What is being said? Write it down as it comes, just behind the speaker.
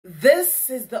This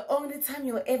is the only time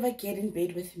you'll ever get in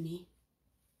bed with me.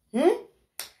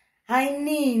 Hi,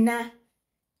 Nina.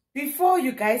 Before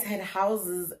you guys had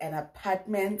houses and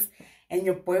apartments and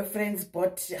your boyfriends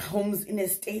bought homes in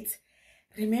estates,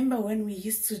 remember when we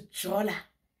used to jolla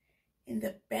in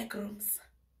the back rooms?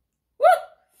 Woo!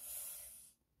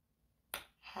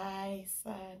 Hi,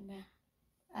 Sana.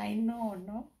 I know,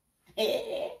 no?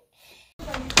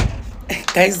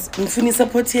 Guys, ngifuna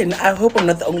support here. I hope I'm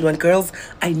not the only one. Girls,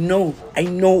 I know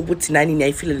what nani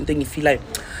I feel anything you feel like.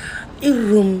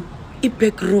 Room,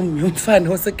 back room, yomfana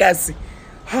Ekasi.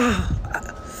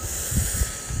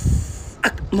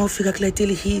 Mawufika kula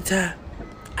teleheater,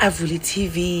 avule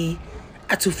TV,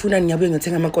 athufuna ngiyabuye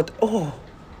ngithenga amakoti. Oh.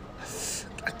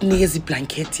 Akunikeza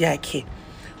iblanket yakhe.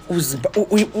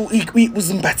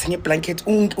 Uzimbathe ngeblanket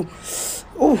umuntu.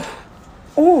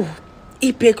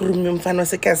 Back room yomfana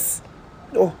Ekasi.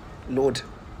 Oh Lord,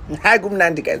 hayi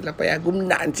kumnandi guys lapha ya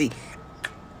kumnandi.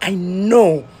 I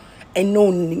know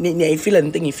I feel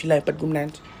anything you feel like but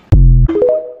kumnandi.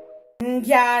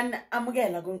 Ngiyana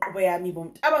amukela kunqubo yami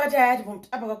bomuntu abakadad bomuntu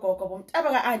abakagogo bomuntu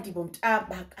abaka-auntie bomuntu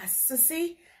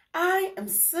abakasisi. I am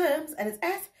Sims and it's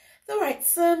at the right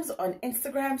Sims on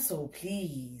Instagram, so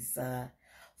please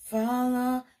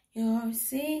follow your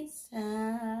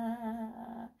sister.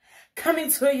 Coming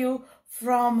to you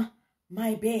from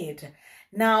my bed.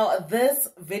 Now, this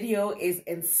video is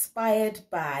inspired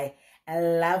by a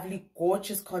lovely,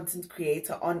 gorgeous content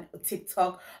creator on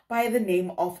TikTok by the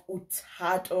name of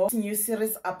Utato. New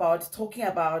series talking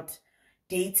about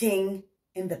dating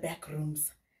in the back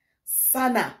rooms.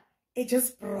 Sana, it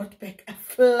just brought back a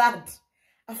flood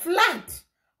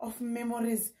of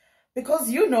memories. Because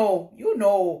you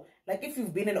know, like if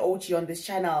you've been an OG on this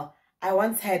channel, I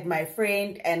once had my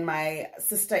friend and my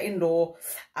sister-in-law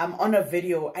on a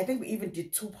video. I think we even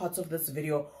did 2 parts of this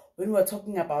video when we were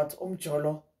talking about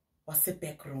Jolo was a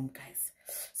back room, guys.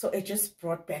 So it just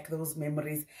brought back those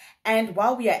memories. And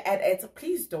while we are at it,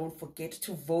 please don't forget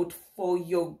to vote for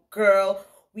your girl.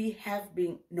 We have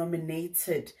been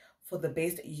nominated for the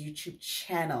best YouTube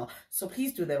channel. So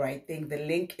please do the right thing. The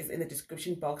link is in the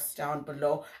description box down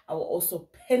below. I will also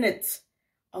pin it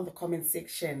on the comment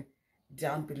section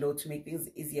down below to make things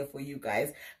easier for you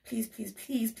guys. Please, please,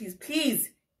 please, please, please.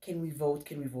 Can we vote?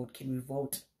 Can we vote? Can we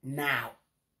vote now?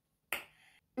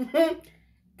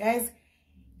 Guys,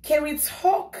 can we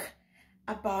talk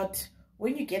about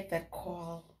when you get that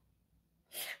call?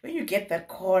 When you get that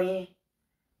call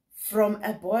from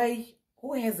a boy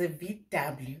who has a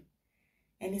VW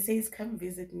and he says, come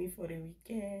visit me for a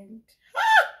weekend.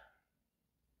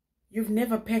 You've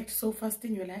never packed so fast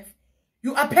in your life.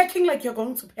 You are packing like you're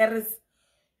going to Paris.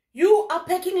 You are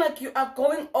packing like you are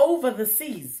going over the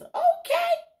seas.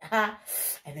 Okay.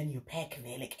 And then you pack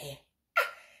there like,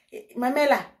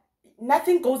 Mamela,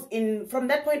 nothing goes in. From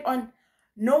that point on,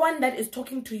 no one that is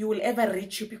talking to you will ever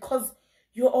reach you because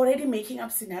you're already making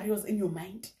up scenarios in your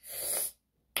mind.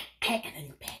 And then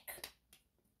you pack.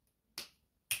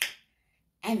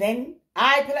 And then,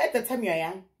 at the time you're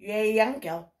young. You're a young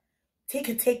girl. Take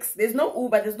a taxi. There's no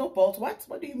Uber. There's no Bolt. What?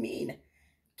 What do you mean?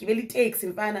 Gibeli takes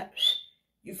in Fana.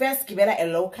 You first give a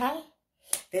local.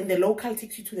 Then the local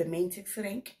takes you to the main taxi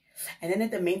rank. And then at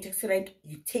the main taxi rank,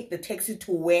 you take the taxi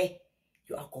to where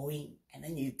you are going. And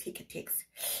then you take a taxi.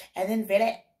 And then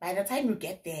by the time you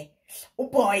get there, oh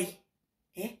boy,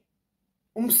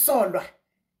 Umsolwa,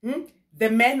 the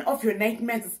man of your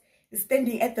nightmares is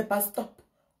standing at the bus stop,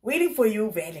 waiting for you,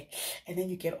 Vele. And then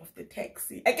you get off the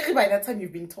taxi. Actually, by that time,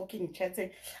 you've been talking, chatting.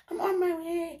 I'm on my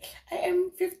way. I am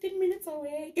 15 minutes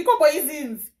away. You go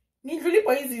poisons. Really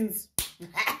poisons.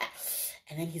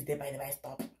 And then he's there by the bus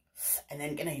stop. And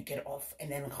then you get off.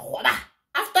 And then,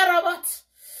 after Robert,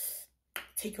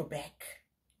 take your bag.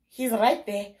 He's right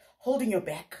there, holding your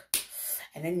bag.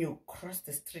 And then you cross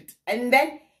the street. And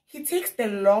then he takes the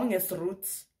longest route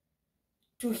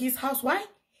to his house. Why?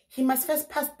 He must first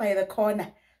pass by the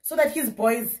corner so that his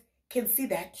boys can see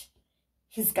that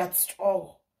he's got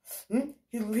straw.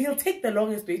 He'll take the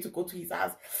longest way to go to his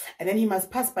house. And then he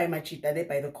must pass by Machita there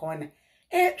by the corner.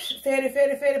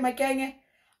 Fere, my gang.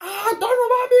 Don't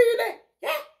know baby.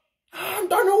 Yeah.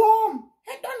 Don't know warm.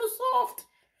 Don't know soft.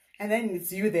 And then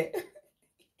it's you there.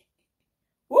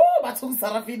 Woo, Batung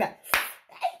Sarafina.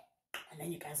 And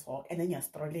then you guys walk. And then you're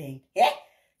strolling. Yeah.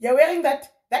 You're wearing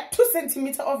that 2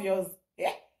 centimeter of yours.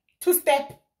 Yeah.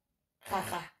 2-step.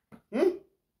 Haha.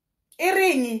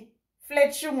 Earringy.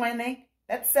 Flat shoe, my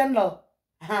that sandal.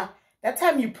 That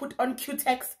time you put on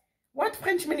Q-Tex. What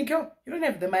French manicure? You don't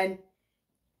have the man.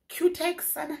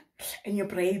 Q-Tex, Sana. And your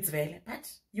braids, well. But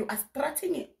you are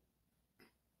strutting it.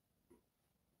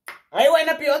 I went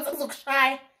up your so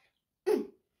shy.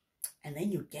 And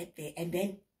then you get there, and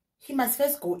then he must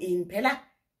first go in. Pella,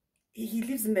 he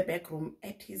lives in the back room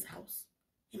at his house.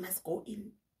 He must go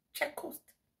in, check coast.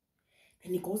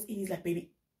 Then he goes in, he's like,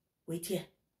 baby, wait here.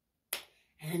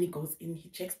 And then he goes in, he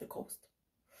checks the coast.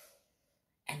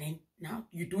 And then now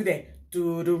you do that.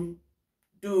 Do-dum,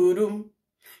 do-dum,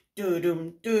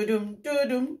 do-dum, do-dum,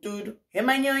 do-dum, do-dum.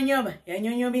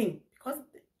 Because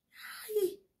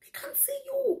they can't see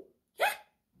you. Yeah?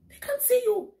 They can't see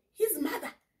you. His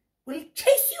mother will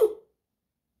chase you.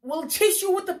 Will chase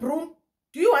you with the broom.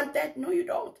 Do you want that? No, you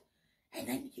don't. And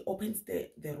then he opens the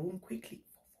room quickly.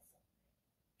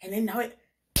 And then now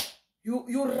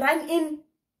you run in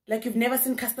like you've never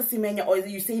seen Casper Semenya, or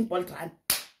you say in Bolt run.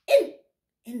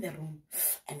 In the room.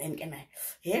 And then can I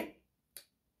hear?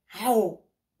 How?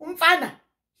 Umfana.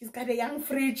 He's got a young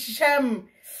fridge.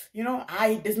 You know,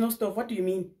 there's no stove. What do you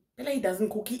mean? He doesn't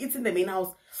cook. He eats in the main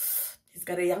house. He's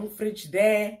got a young fridge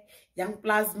there. Young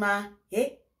plasma.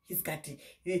 He's got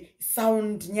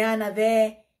sound nyana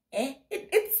there.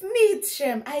 It's neat,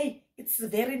 Shem. It's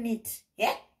very neat.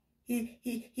 Yeah.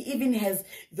 He even has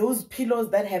those pillows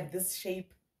that have this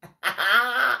shape.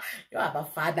 You have a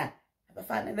father.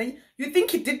 And then you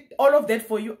think he did all of that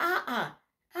for you?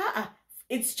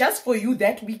 It's just for you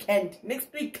that weekend.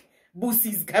 Next week,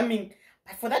 Boosie's coming.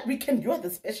 But for that weekend, you are the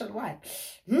special one.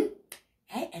 And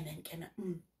then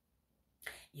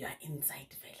you are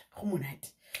inside.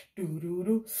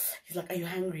 He's like, are you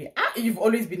hungry? You've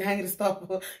always been hungry.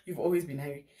 Stop. You've always been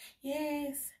hungry.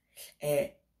 Yes.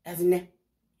 As in,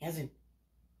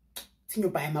 you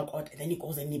buy my god, and then he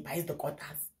goes and he buys the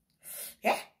goddess.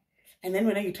 Yeah. And then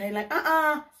when you try like,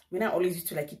 when I always used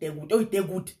to like it, they're good. Oh, they're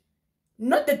good.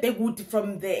 Not that they're good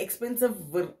from the expensive.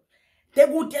 They're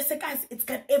good. Yes, guys. It's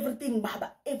got everything,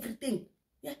 Baba. Everything.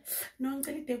 Yeah. No, I'm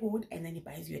telling you, good. And then he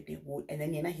buys you a day good. And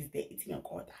then he's there eating a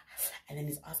quarter. And then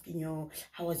he's asking you,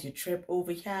 how was your trip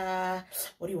over here?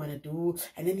 What do you want to do?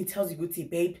 And then he tells you, good, see,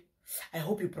 babe, I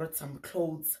hope you brought some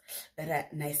clothes that are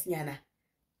nice, Nyana.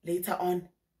 Later on,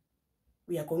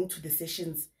 we are going to the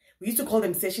sessions. We used to call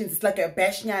them sessions. It's like a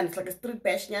bashnyana. It's like a street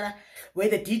bashnyana where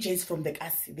the DJs from the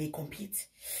Ekasi, they compete.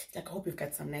 It's like, I hope you've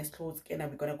got some nice clothes. And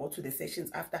we're going to go to the sessions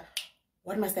after.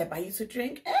 What must I buy you to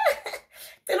drink?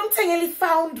 They don't tell any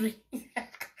foundry.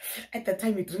 At the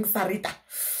time, he drinks Sarita.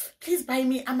 Please buy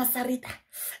me a Sarita.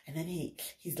 And then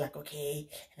he's like, okay.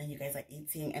 And then you guys are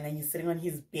eating. And then you're sitting on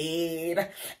his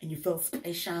bed. And you feel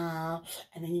special.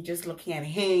 And then you're just looking at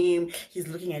him. He's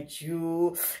looking at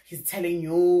you. He's telling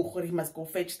you he must go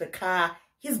fetch the car.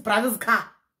 His brother's car.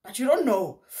 But you don't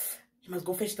know. He must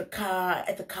go fetch the car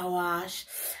at the car wash.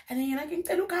 And then you're like,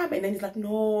 come. And then he's like,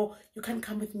 no, you can't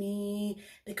come with me.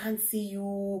 They can't see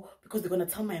you because they're going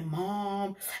to tell my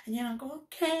mom. And you're like,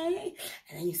 okay.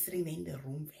 And then you're sitting there in the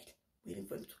room, waiting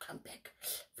for him to come back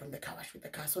from the car wash with the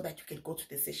car so that you can go to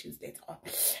the sessions later on.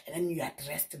 And then you are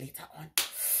dressed later on.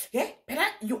 Yeah, but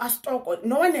you are stuck.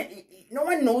 No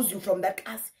one knows you from that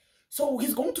class. So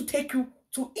he's going to take you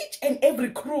to each and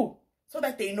every crew so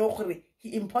that they know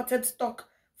he imported stock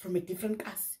from a different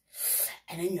class.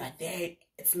 And then you are there.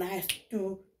 It's nice.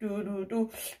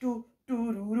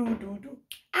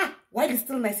 While it's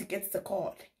still nice, he gets the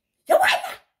call.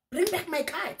 Yawana, bring back my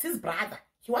car. It's his brother.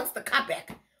 He wants the car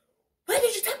back. Where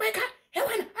did you take my car?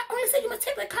 Yawana, I only said you must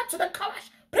take my car to the car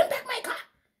wash. Bring back my car.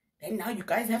 Then now you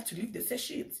guys have to leave the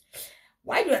sessions.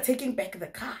 While you are taking back the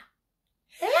car.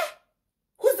 Yeah?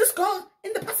 Who's this girl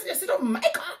in the passenger seat of my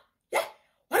car? Yeah?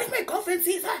 What if my girlfriend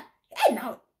sees her?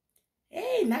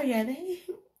 Hey, now you're there.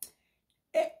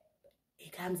 He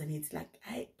comes and it's like,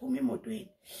 I pull me more doing.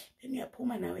 Then you pull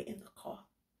my now in the car.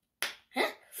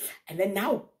 Huh? And then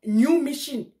now, new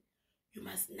mission. You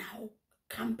must now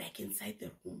come back inside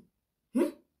the room.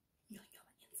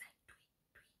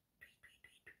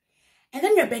 And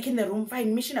then you're back in the room.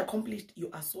 Fine, mission accomplished. You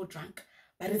are so drunk.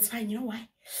 But it's fine. You know why?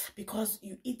 Because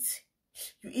you eat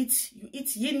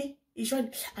yini.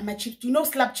 I'm chips. Do you know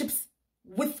slab chips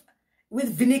with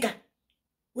vinegar?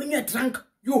 When you're drunk,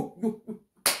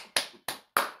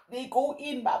 they go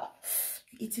in, Baba.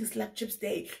 You're eating slab chips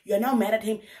there. You're now mad at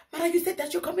him. Mara, you said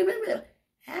that you're coming.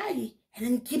 Hey. And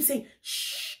then he keeps saying,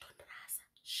 shh, don't rasa.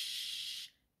 Shh.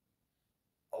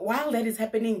 While that is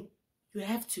happening, you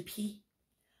have to pee.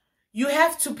 You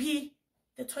have to pee.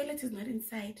 The toilet is not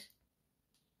inside.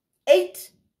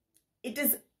 8. It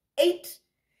is 8.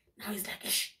 Now he's like,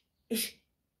 ish.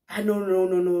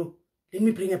 No. Let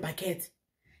me bring a bucket.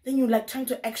 Then you're like trying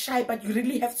to act shy, but you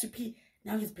really have to pee.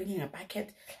 Now he's bringing a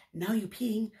bucket. Now you're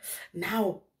peeing.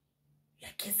 Now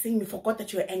you're kissing. You forgot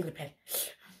that you're angry, pal.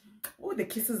 Oh, the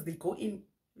kisses, they go in.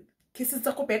 Kisses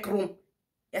to go back room.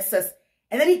 Yes, sis.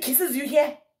 And then he kisses you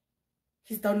here.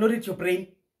 He's downloaded your brain.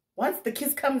 Once the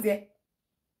kiss comes here,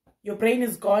 your brain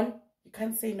is gone. You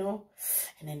can't say no.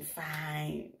 And then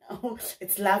fine. Oh,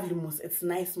 it's lovely, Mus. It's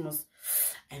nice, Mus.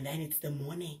 And then it's the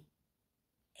morning.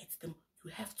 You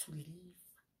have to leave.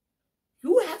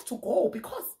 You have to go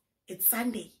because it's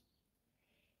Sunday.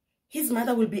 His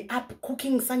mother will be up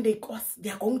cooking Sunday course.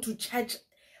 They are going to church.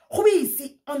 Who is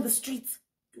he on the streets?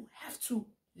 You have to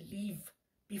leave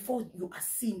before you are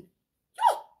seen.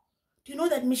 Yo! Do you know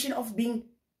that mission of being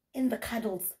in the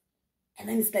cuddles? And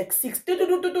then it's like 6.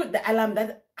 The alarm,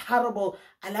 that horrible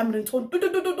alarm ringtone.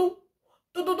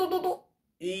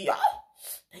 Yeah.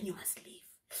 Then you must leave.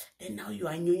 Then now you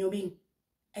are being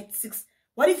at 6.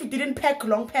 What if you didn't pack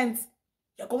long pants?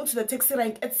 You're going to the taxi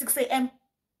rank at 6 a.m.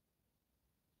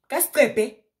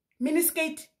 Gaspepe,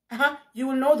 miniskate. You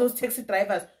will know those taxi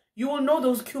drivers. You will know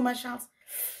those queue marshals.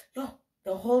 Yo,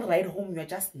 the whole ride home, you're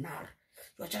just nar.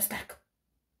 You're just like,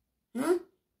 Then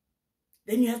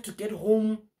you have to get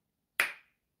home.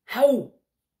 How?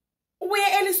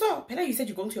 Where early so? Pella, you said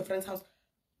you're going to your friend's house.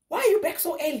 Why are you back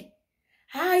so early?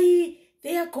 Hi,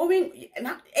 they are going.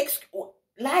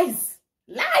 Lies.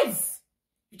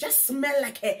 You just smell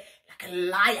like a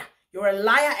liar. You're a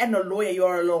liar and a lawyer.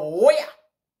 You're a lawyer.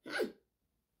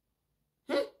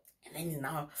 And then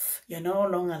now you're no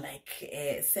longer like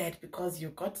sad because you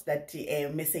got that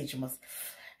message.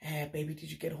 Baby, did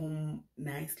you get home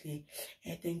nicely?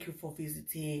 Thank you for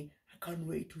visiting. I can't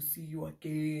wait to see you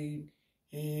again.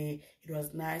 It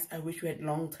was nice. I wish we had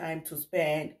long time to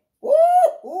spend. Woo!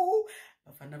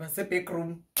 Back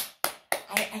room.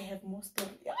 I have more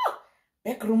stories.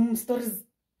 Back room stories.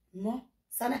 More.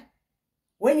 Sana.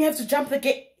 When you have to jump the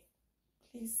gate,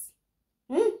 please.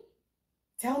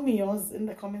 Tell me yours in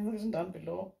the comment section down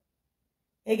below.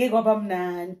 Before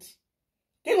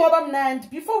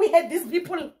we had these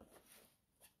people,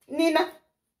 Nina.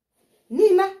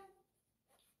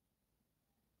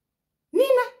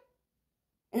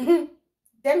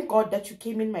 Thank God that you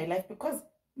came in my life because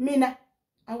Mina,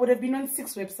 I would have been on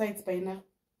 6 websites by now.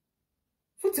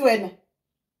 Futhi wena.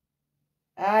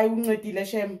 Ay uncedile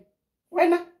shem.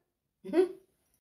 Wena.